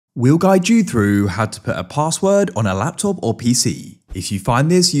We'll guide you through how to put a password on a laptop or PC. If you find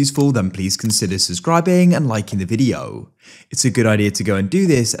this useful, then please consider subscribing and liking the video. It's a good idea to go and do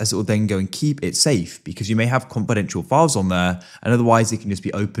this, as it will then go and keep it safe, because you may have confidential files on there and otherwise it can just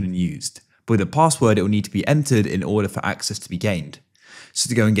be opened and used. But with a password, it will need to be entered in order for access to be gained. So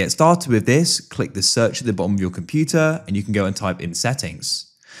to go and get started with this, click the search at the bottom of your computer and you can go and type in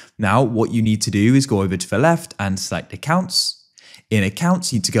settings. Now what you need to do is go over to the left and select accounts. In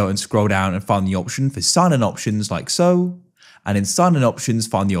accounts, you need to go and scroll down and find the option for sign-in options like so. And in sign-in options,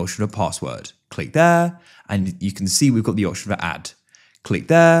 find the option for password. Click there and you can see we've got the option for add. Click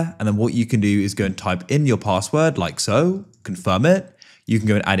there, and then what you can do is go and type in your password like so, confirm it. You can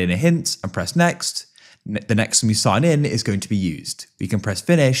go and add in a hint and press next. The next time you sign in is going to be used. We can press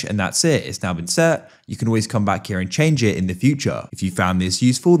finish and that's it. It's now been set. You can always come back here and change it in the future. If you found this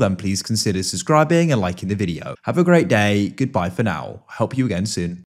useful, then please consider subscribing and liking the video. Have a great day. Goodbye for now. Help you again soon.